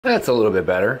That's a little bit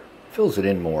better. Fills it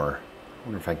in more. I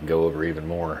wonder if I can go over even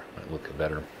more. Might look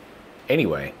better.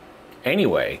 Anyway,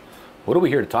 what are we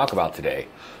here to talk about today?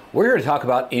 We're here to talk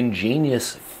about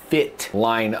EnGenius Fit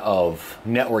line of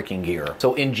networking gear.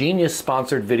 So EnGenius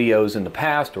sponsored videos in the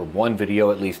past, or one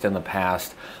video at least in the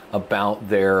past, about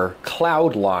their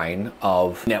cloud line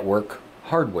of network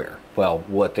hardware. Well,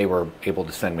 what they were able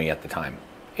to send me at the time.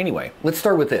 Anyway, let's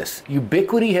start with this.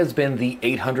 Ubiquiti has been the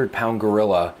 800-pound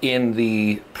gorilla in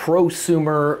the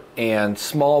prosumer and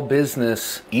small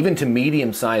business, even to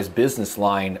medium-sized business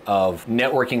line of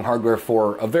networking hardware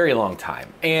for a very long time.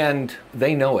 And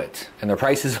they know it, and the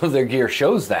prices of their gear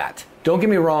shows that. Don't get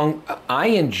me wrong, I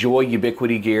enjoy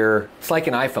Ubiquiti gear. It's like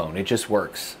an iPhone, it just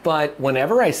works. But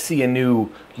whenever I see a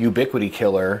new Ubiquiti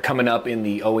killer coming up in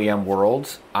the OEM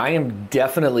world, I am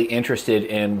definitely interested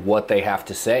in what they have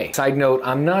to say. Side note,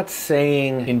 I'm not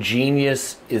saying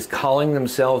EnGenius is calling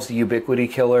themselves the Ubiquiti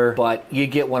killer, but you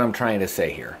get what I'm trying to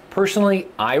say here. Personally,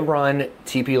 I run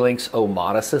TP-Link's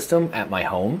Omada system at my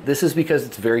home. This is because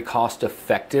it's very cost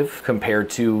effective compared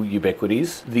to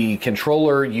Ubiquiti's. The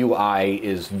controller UI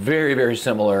is very, very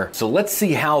similar. So let's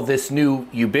see how this new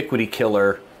Ubiquiti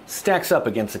killer stacks up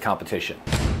against the competition.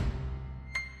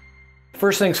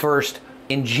 First things first,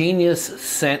 EnGenius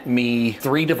sent me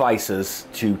 3 devices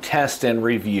to test and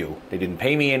review. They didn't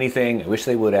pay me anything. I wish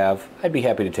they would have. I'd be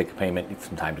happy to take a payment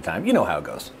from time to time. You know how it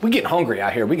goes. We get hungry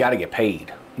out here. We got to get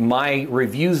paid. My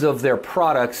reviews of their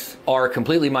products are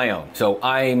completely my own. So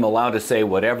I'm allowed to say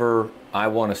whatever I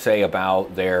want to say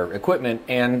about their equipment,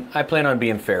 and I plan on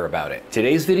being fair about it.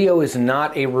 Today's video is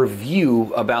not a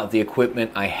review about the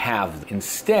equipment I have.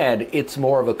 Instead, it's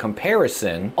more of a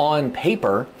comparison on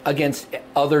paper against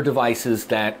other devices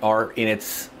that are in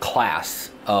its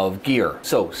class of gear.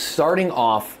 So starting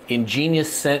off, EnGenius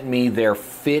sent me their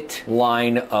Fit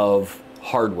line of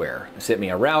hardware. They sent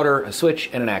me a router, a switch,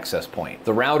 and an access point.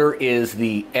 The router is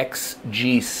the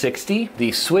XG60.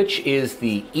 The switch is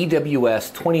the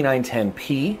EWS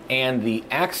 2910P, and the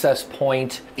access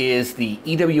point is the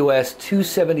EWS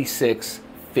 276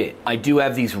 Fit. I do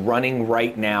have these running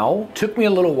right now. Took me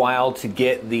a little while to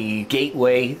get the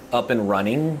gateway up and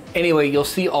running. Anyway, you'll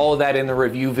see all of that in the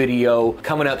review video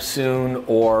coming up soon,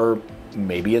 or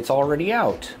maybe it's already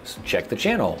out. So check the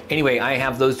channel. Anyway, I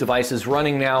have those devices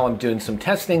running now. I'm doing some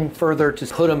testing further to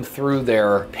put them through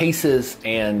their paces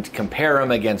and compare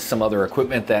them against some other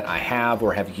equipment that I have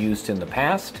or have used in the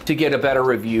past to get a better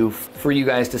review for you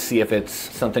guys to see if it's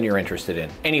something you're interested in.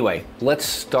 Anyway, let's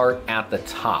start at the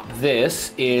top.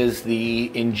 This is the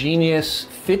EnGenius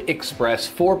Fit Express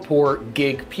 4-port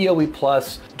gig PoE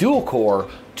Plus dual core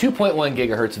 2.1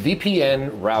 gigahertz VPN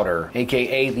router,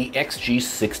 aka the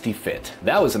XG60 Fit.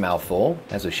 That was a mouthful,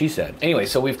 that's what she said. Anyway,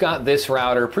 so we've got this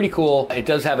router, pretty cool. It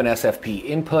does have an SFP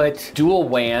input, dual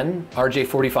WAN,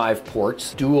 RJ45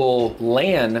 ports, dual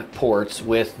LAN ports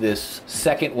with this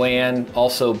second WAN,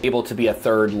 also able to be a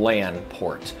third LAN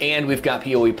port. And we've got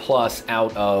PoE Plus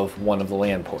out of one of the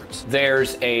LAN ports.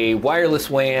 There's a wireless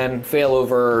WAN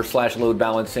failover / load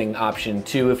balancing option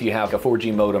too if you have a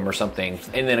 4G modem or something,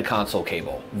 and then a console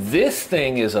cable. This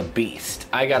thing is a beast.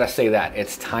 I gotta say that.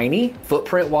 It's tiny,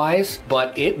 footprint-wise,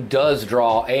 but it does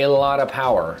draw a lot of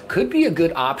power. Could be a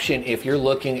good option if you're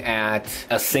looking at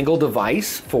a single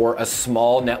device for a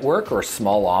small network or a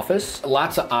small office.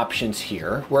 Lots of options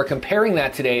here. We're comparing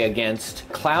that today against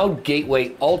Cloud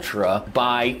Gateway Ultra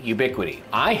by Ubiquiti.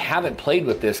 I haven't played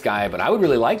with this guy, but I would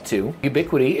really like to.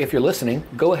 Ubiquiti, if you're listening,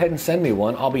 go ahead and send me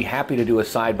one. I'll be happy to do a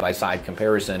side-by-side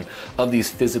comparison of these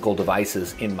physical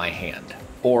devices in my hand.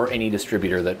 Or any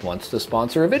distributor that wants to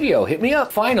sponsor a video, hit me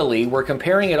up. Finally, we're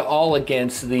comparing it all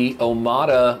against the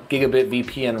Omada Gigabit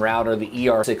VPN router, the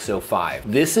ER605.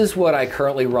 This is what I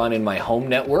currently run in my home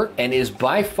network and is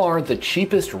by far the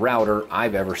cheapest router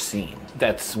I've ever seen.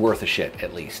 That's worth a shit,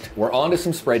 at least. We're on to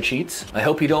some spreadsheets. I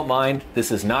hope you don't mind. This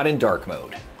is not in dark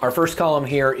mode. Our first column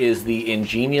here is the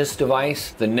EnGenius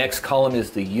device. The next column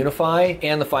is the Unifi,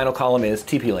 and the final column is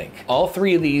TP-Link. All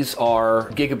 3 of these are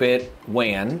gigabit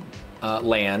WAN,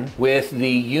 LAN, with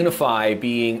the Unifi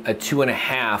being a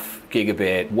 2.5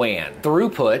 gigabit WAN.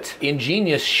 Throughput,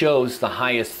 EnGenius shows the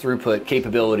highest throughput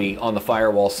capability on the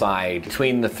firewall side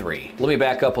between the 3. Let me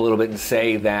back up a little bit and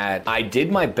say that I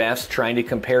did my best trying to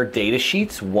compare data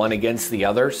sheets one against the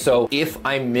other. So if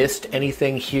I missed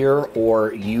anything here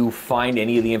or you find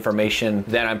any of the information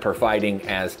that I'm providing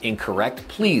as incorrect,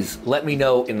 please let me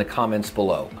know in the comments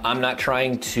below. I'm not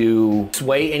trying to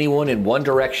sway anyone in one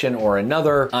direction or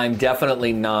another. I'm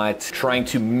definitely not trying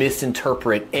to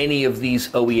misinterpret any of these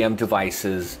OEM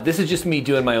devices. This is just me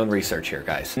doing my own research here,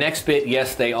 guys. Nextbit,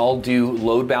 yes, they all do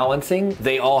load balancing.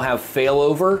 They all have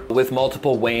failover with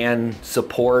multiple WAN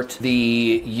support.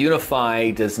 The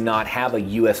Unifi does not have a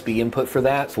USB input for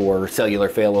that, for cellular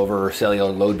failover or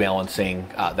cellular load balancing.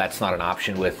 That's not an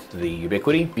option with the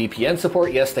Ubiquiti. VPN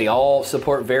support, yes, they all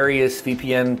support various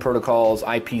VPN protocols,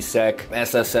 IPsec,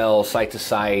 SSL,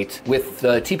 site-to-site. With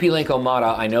the TP-Link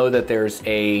Omada, I know that there's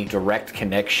a direct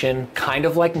connection, kind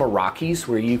of like Meraki's,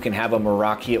 where you can have a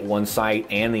Meraki at one site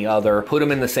and the other, put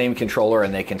them in the same controller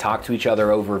and they can talk to each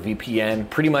other over VPN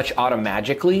pretty much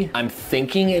automatically. I'm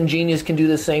thinking EnGenius can do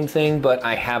the same thing, but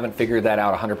I haven't figured that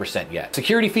out 100% yet.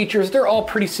 Security features, they're all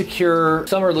pretty secure.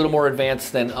 Some are a little more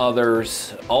advanced than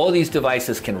others. All of these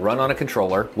devices can run on a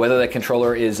controller, whether that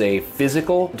controller is a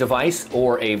physical device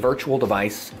or a virtual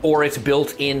device, or it's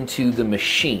built into the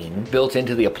machine, built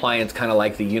into the appliance, kind of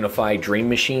like the Unifi Dream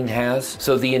Machine has.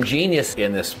 So the EnGenius,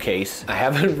 in this case, I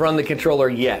haven't run the controller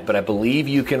yet, but I believe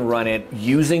you can run it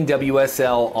using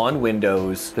WSL on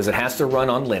Windows, because it has to run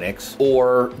on Linux,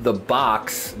 or the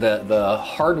box, the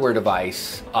hardware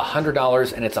device,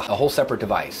 $100, and it's a whole separate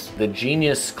device. The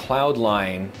EnGenius Cloud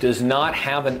line does not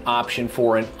have an option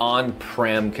for an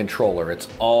on-prem controller. It's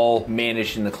all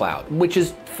managed in the cloud, which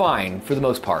is fine for the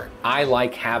most part. I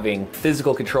like having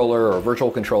physical controller or virtual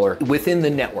controller within the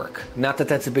network. Not that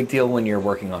that's a big deal when you're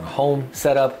working on a home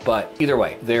setup, but either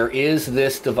way, there is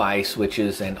this device, which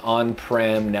is an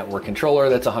on-prem network controller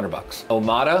that's $100.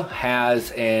 Omada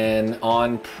has an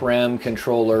on-prem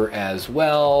controller as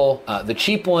well. The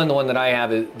cheap one, the one that I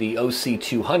have, is the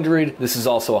OC200. This is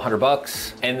also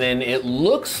 $100. And then it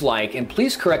looks like, and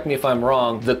please correct me if I'm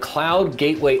wrong, the Cloud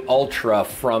Gateway Ultra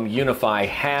from Unifi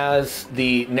has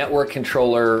the network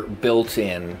controller built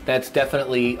in. That's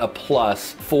definitely a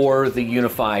plus for the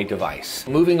Unifi device.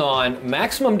 Moving on,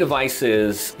 maximum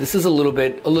devices. This is a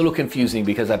little confusing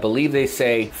because I believe they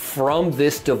say from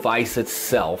this device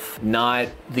itself, not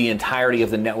the entirety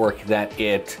of the network that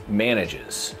it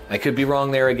manages. I could be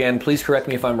wrong there again. Please correct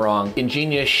me if I'm wrong.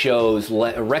 EnGenius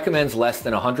recommends less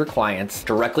than 100 clients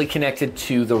directly connected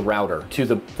to the router, to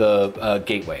the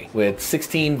gateway, with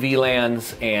 16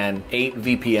 VLANs and 8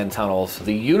 VPN tunnels.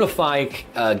 The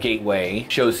Unifi gateway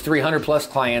shows 300 plus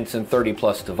clients and 30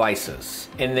 plus devices.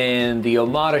 And then the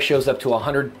Omada shows up to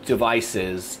 100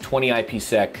 devices, 20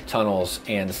 IPsec tunnels,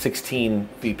 and 16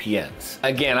 VPNs.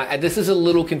 Again, this is a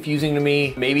little confusing to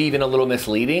me, maybe even a little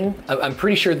misleading. I'm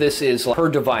pretty sure this is per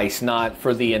device, not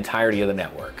for the entirety of the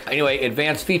network. Anyway,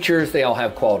 advanced features, they all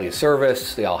have quality of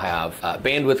service, they all have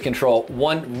bandwidth control.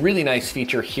 One really nice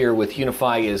feature here with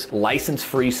Unifi is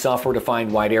license-free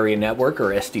software-defined wide area network, or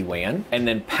SD-WAN. And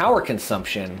then power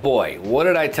consumption, boy, what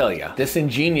did I tell you? This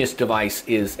EnGenius device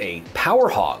is a power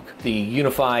hog. The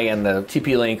Unifi and the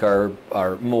TP-Link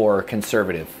are more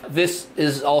conservative. This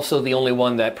is also the only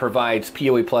one that provides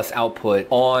PoE Plus output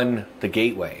on the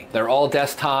gateway. They're all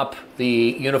desktop.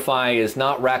 The Unifi is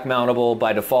not rack mountable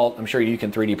by default. I'm sure you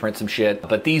can 3D print some shit,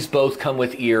 but these both come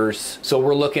with ears. So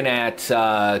we're looking at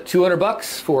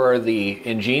 $200 for the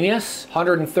EnGenius,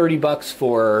 $130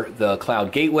 for the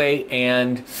Cloud Gateway,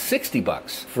 and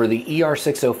 $60 for the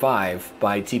ER605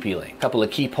 by TP-Link. A couple of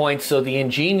key points. So the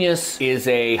EnGenius is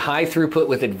a high throughput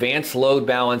with advanced load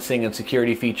balancing and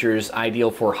security features, ideal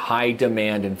for high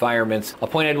demand environments. A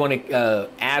point I'd want to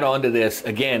add on to this,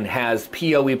 again, has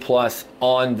PoE Plus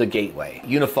on the gateway.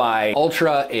 Unifi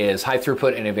Ultra is high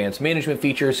throughput and advanced management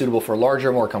features suitable for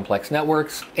larger, more complex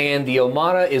networks. And the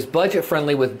Omada is budget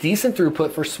friendly with decent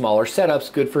throughput for smaller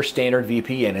setups, good for standard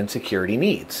VPN and security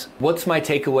needs. What's my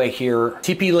takeaway here?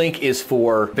 TP-Link is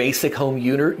for basic home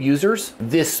users.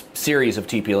 This series of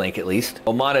TP-Link, at least.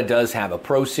 Omada does have a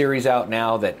Pro series out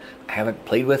now that I haven't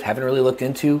played with, haven't really looked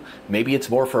into. Maybe it's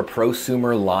more for a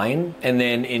prosumer line. And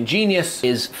then EnGenius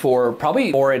is for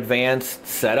probably more advanced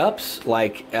setups,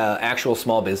 like actual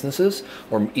small businesses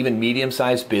or even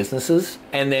medium-sized businesses.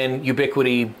 And then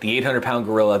Ubiquiti, the 800-pound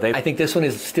gorilla, I think this one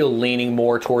is still leaning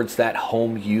more towards that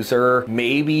home user,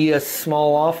 maybe a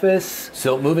small office.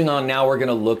 So moving on now, we're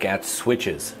gonna look at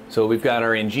switches. So we've got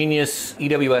our EnGenius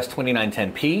EWS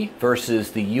 2910P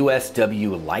versus the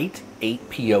USW Lite 8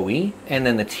 PoE, and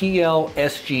then the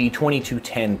TL-SG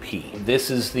 2210P.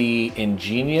 This is the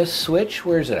EnGenius switch.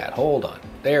 Where's it at? Hold on.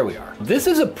 There we are. This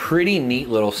is a pretty neat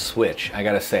little switch, I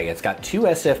gotta say. It's got 2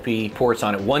 SFP ports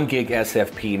on it, 1 gig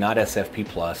SFP, not SFP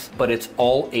plus, but it's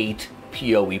all 8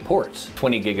 PoE ports.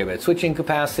 20 gigabit switching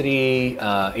capacity,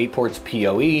 8 ports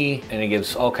PoE, and it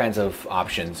gives all kinds of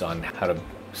options on how to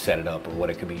set it up or what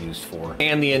it could be used for.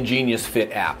 And the EnGenius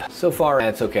Fit app. So far,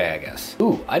 that's okay, I guess.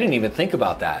 Ooh, I didn't even think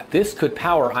about that. This could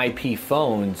power IP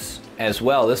phones as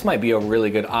well. This might be a really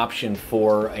good option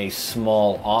for a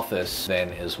small office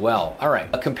then as well. All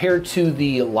right, compared to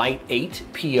the Lite 8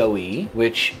 PoE,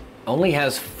 which only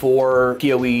has 4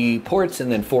 PoE ports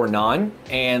and then 4 non,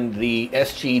 and the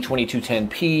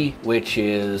SG2210P, which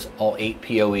is all 8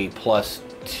 PoE plus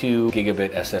 2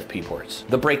 gigabit SFP ports.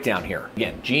 The breakdown here,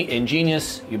 again,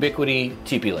 EnGenius, Ubiquiti,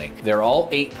 TP-Link. They're all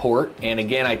 8 port, and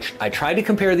again, I tried to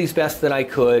compare these best that I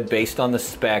could based on the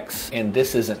specs, and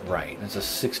this isn't right. It's a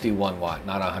 61 watt,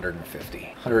 not 150.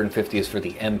 150 is for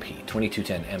the MP,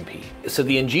 2210 MP. So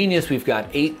the EnGenius, we've got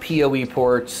 8 PoE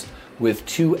ports with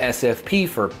 2 SFP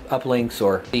for uplinks,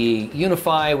 or the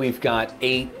Unifi, we've got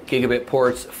 8 gigabit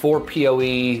ports, 4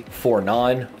 PoE, 4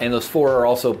 non, and those 4 are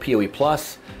also PoE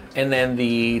plus. And then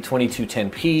the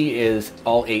 2210P is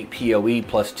all 8 PoE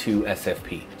plus 2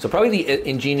 SFP. So probably the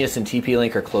EnGenius and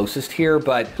TP-Link are closest here,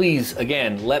 but please,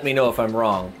 again, let me know if I'm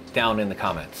wrong down in the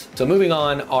comments. So moving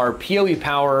on, our PoE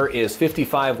power is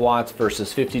 55 watts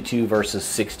versus 52 versus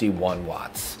 61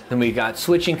 watts. Then we got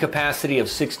switching capacity of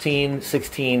 16,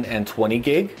 16, and 20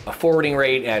 gig. A forwarding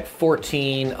rate at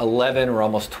 14, 11, or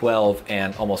almost 12,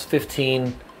 and almost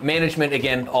 15. Management,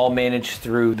 again, all managed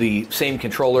through the same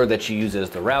controller that you use as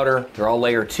the router. They're all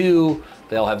layer 2.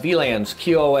 They all have VLANs,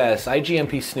 QoS,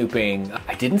 IGMP snooping.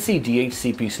 I didn't see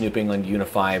DHCP snooping on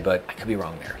Unifi, but I could be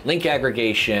wrong there. Link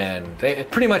aggregation. They're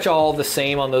pretty much all the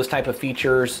same on those type of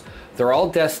features. They're all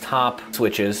desktop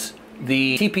switches.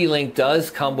 The TP-Link does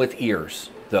come with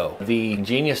ears, though. The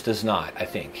EnGenius does not, I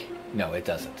think. No, it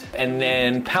doesn't. And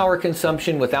then power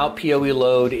consumption without PoE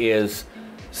load is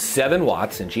 7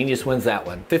 watts, EnGenius wins that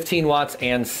one, 15 watts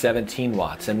and 17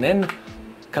 watts. And then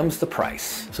comes the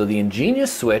price. So the EnGenius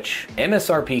switch,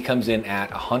 MSRP comes in at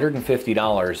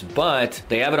 $150, but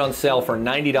they have it on sale for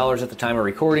 $90 at the time of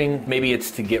recording. Maybe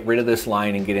it's to get rid of this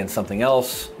line and get in something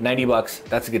else. 90 bucks,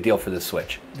 that's a good deal for this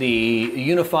switch. The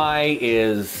Unifi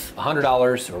is $100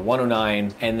 or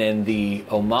 $109, and then the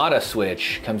Omada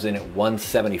switch comes in at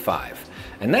 $175.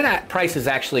 And that price has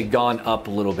actually gone up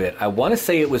a little bit. I want to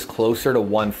say it was closer to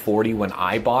 $140 when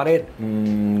I bought it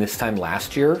this time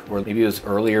last year, or maybe it was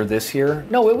earlier this year.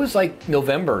 No, it was like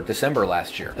November, December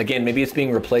last year. Again, maybe it's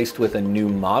being replaced with a new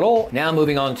model. Now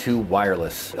moving on to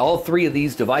wireless. All 3 of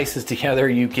these devices together,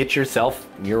 you get yourself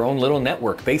your own little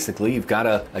network. Basically, you've got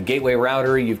a gateway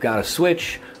router, you've got a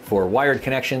switch for wired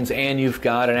connections, and you've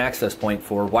got an access point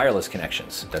for wireless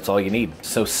connections. That's all you need.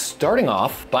 So starting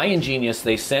off, by EnGenius,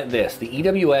 they sent this, the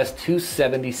EWS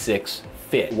 276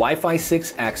 Fit. Wi-Fi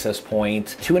 6 access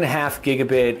point, 2.5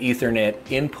 gigabit Ethernet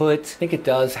input. I think it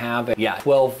does have a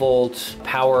 12 volt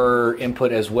power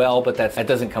input as well, but that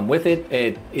doesn't come with it.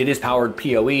 It is powered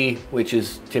PoE, which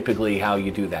is typically how you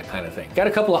do that kind of thing. Got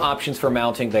a couple of options for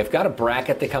mounting. They've got a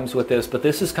bracket that comes with this, but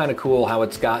this is kind of cool how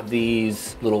it's got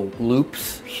these little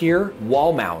loops here.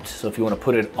 Wall mount, so if you want to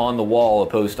put it on the wall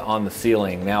opposed to on the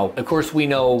ceiling. Now, of course, we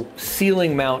know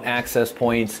ceiling mount access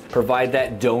points provide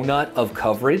that donut of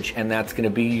coverage, and that's going to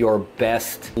be your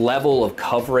best level of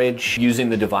coverage using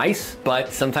the device,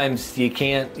 but sometimes you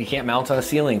can't mount on a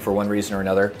ceiling for one reason or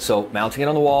another. So mounting it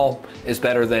on the wall is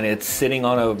better than it's sitting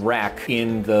on a rack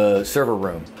in the server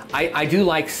room. I do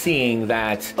like seeing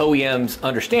that OEMs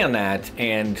understand that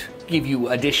and give you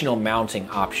additional mounting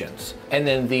options. And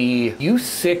then the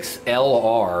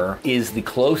U6LR is the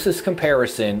closest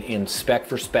comparison in spec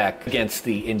for spec against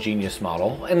the EnGenius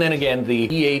model. And then again, the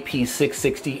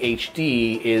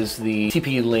EAP660HD is the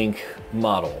TP-Link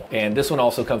model. And this one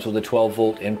also comes with a 12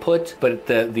 volt input, but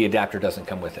the adapter doesn't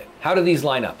come with it. How do these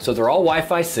line up? So they're all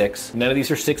Wi-Fi 6. None of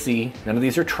these are 6E. None of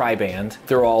these are tri-band.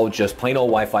 They're all just plain old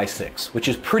Wi-Fi 6, which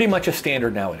is pretty much a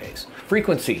standard nowadays.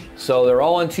 Frequency, so they're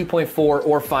all on 2.4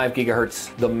 or 5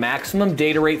 gigahertz. The maximum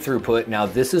data rate throughput, now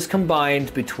this is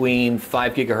combined between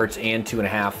 5 gigahertz and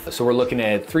 2.5. So we're looking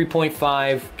at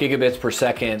 3.5 gigabits per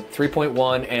second,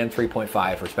 3.1 and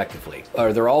 3.5 respectively.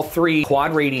 They're all 3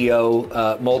 quad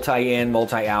radio, multi-in,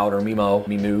 multi-out, or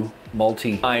MIMO,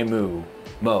 multi-IMU.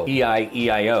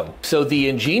 EIO. So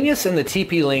the EnGenius and the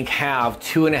TP-Link have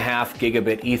 2.5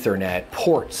 gigabit Ethernet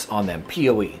ports on them,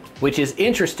 PoE, which is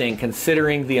interesting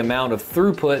considering the amount of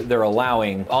throughput they're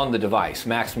allowing on the device,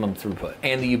 maximum throughput.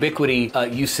 And the Ubiquiti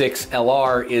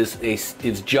U6LR is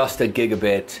just a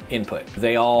gigabit input.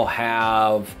 They all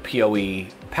have PoE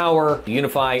power.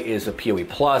 Unifi is a PoE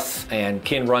Plus and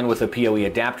can run with a PoE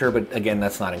adapter, but again,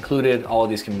 that's not included. All of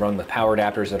these can run with power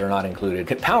adapters that are not included.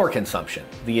 Power consumption.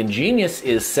 The EnGenius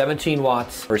is 17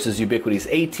 watts versus Ubiquiti's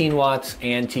 18 watts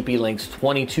and TP-Link's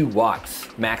 22 watts.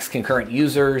 Max concurrent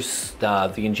users, the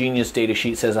EnGenius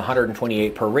datasheet says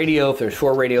 128 per radio. If there's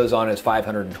 4 radios on it, it's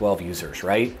 512 users,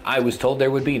 right? I was told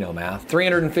there would be no math.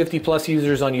 350 plus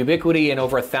users on Ubiquiti and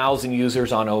over 1,000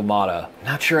 users on Omada.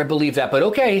 Not sure I believe that, but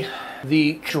okay.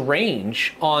 The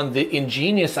range on the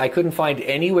EnGenius, I couldn't find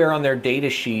anywhere on their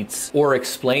data sheets or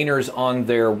explainers on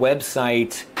their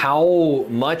website how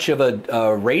much of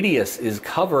a radius is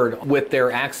covered with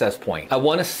their access point. I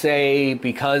want to say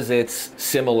because it's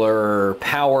similar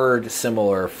powered,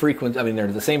 similar frequency, I mean, they're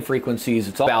the same frequencies,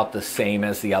 it's all about the same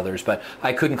as the others, but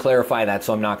I couldn't clarify that,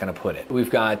 so I'm not going to put it.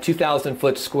 We've got 2,000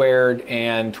 foot squared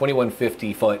and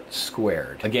 2,150 foot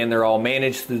squared. Again, they're all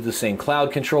managed through the same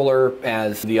cloud controller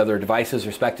as the other devices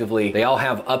respectively. They all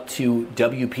have up to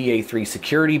WPA3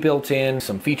 security built in.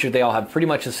 Some features, they all have pretty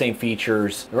much the same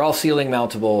features. They're all ceiling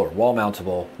mountable or wall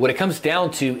mountable. What it comes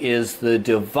down to is the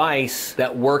device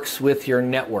that works with your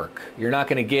network. You're not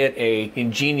going to get a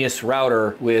EnGenius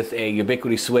router with a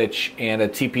Ubiquiti switch and a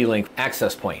TP-Link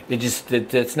access point.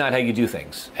 That's not how you do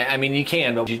things. I mean, you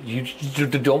can, but you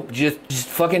just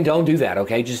fucking don't do that,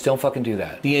 okay? Just don't fucking do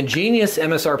that. The EnGenius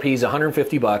MSRP is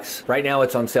 150 bucks. Right now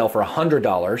it's on sale for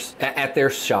 $100 at their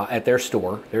shop, at their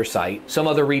store, their site. Some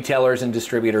other retailers and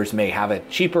distributors may have it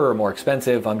cheaper or more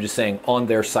expensive. I'm just saying on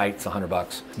their site it's 100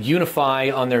 bucks.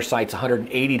 Unifi on their site's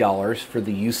 $180 for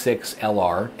the U6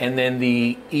 LR, and then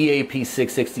the EAP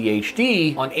 660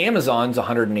 HD on Amazon's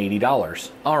 $180.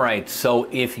 All right, so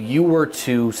if you were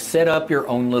to set up your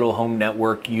own little home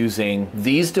network using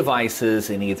these devices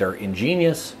in either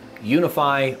EnGenius,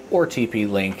 Unifi, or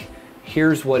TP-Link,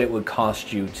 here's what it would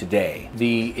cost you today.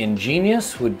 The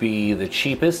EnGenius would be the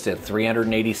cheapest at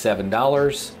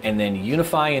 $387, and then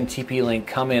Unifi and TP-Link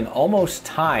come in almost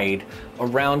tied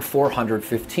around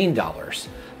 $415.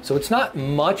 So it's not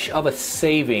much of a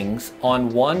savings on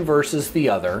one versus the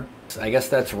other. I guess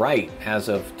that's right as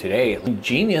of today.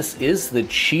 EnGenius is the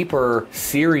cheaper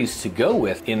series to go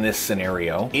with in this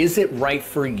scenario. Is it right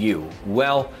for you?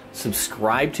 Well,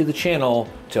 subscribe to the channel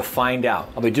to find out.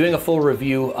 I'll be doing a full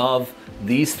review of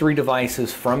these 3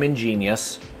 devices from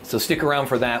EnGenius. So stick around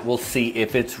for that. We'll see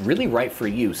if it's really right for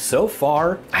you. So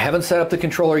far, I haven't set up the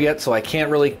controller yet, so I can't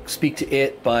really speak to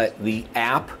it, but the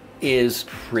app is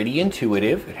pretty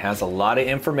intuitive. It has a lot of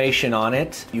information on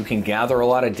it. You can gather a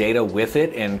lot of data with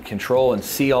it and control and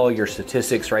see all your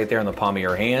statistics right there in the palm of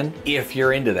your hand, if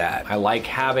you're into that. I like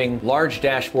having large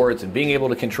dashboards and being able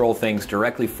to control things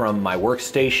directly from my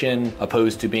workstation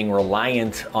opposed to being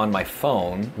reliant on my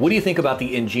phone. What do you think about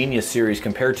the EnGenius series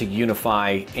compared to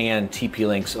Unifi and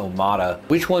TP-Link's Omada?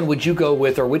 Which one would you go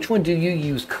with, or which one do you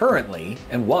use currently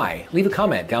and why? Leave a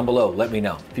comment down below, let me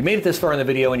know. If you made it this far in the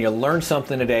video and you learned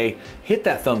something today, hit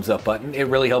that thumbs up button. It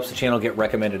really helps the channel get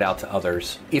recommended out to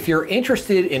others. If you're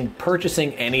interested in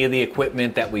purchasing any of the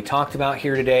equipment that we talked about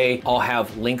here today, I'll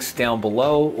have links down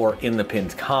below or in the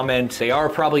pinned comment. They are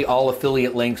probably all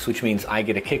affiliate links, which means I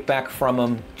get a kickback from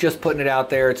them. Just putting it out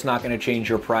there, it's not going to change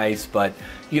your price, but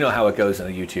you know how it goes in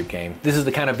the YouTube game. This is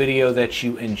the kind of video that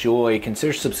you enjoy.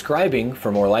 Consider subscribing for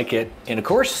more like it. And of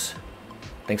course,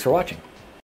 thanks for watching.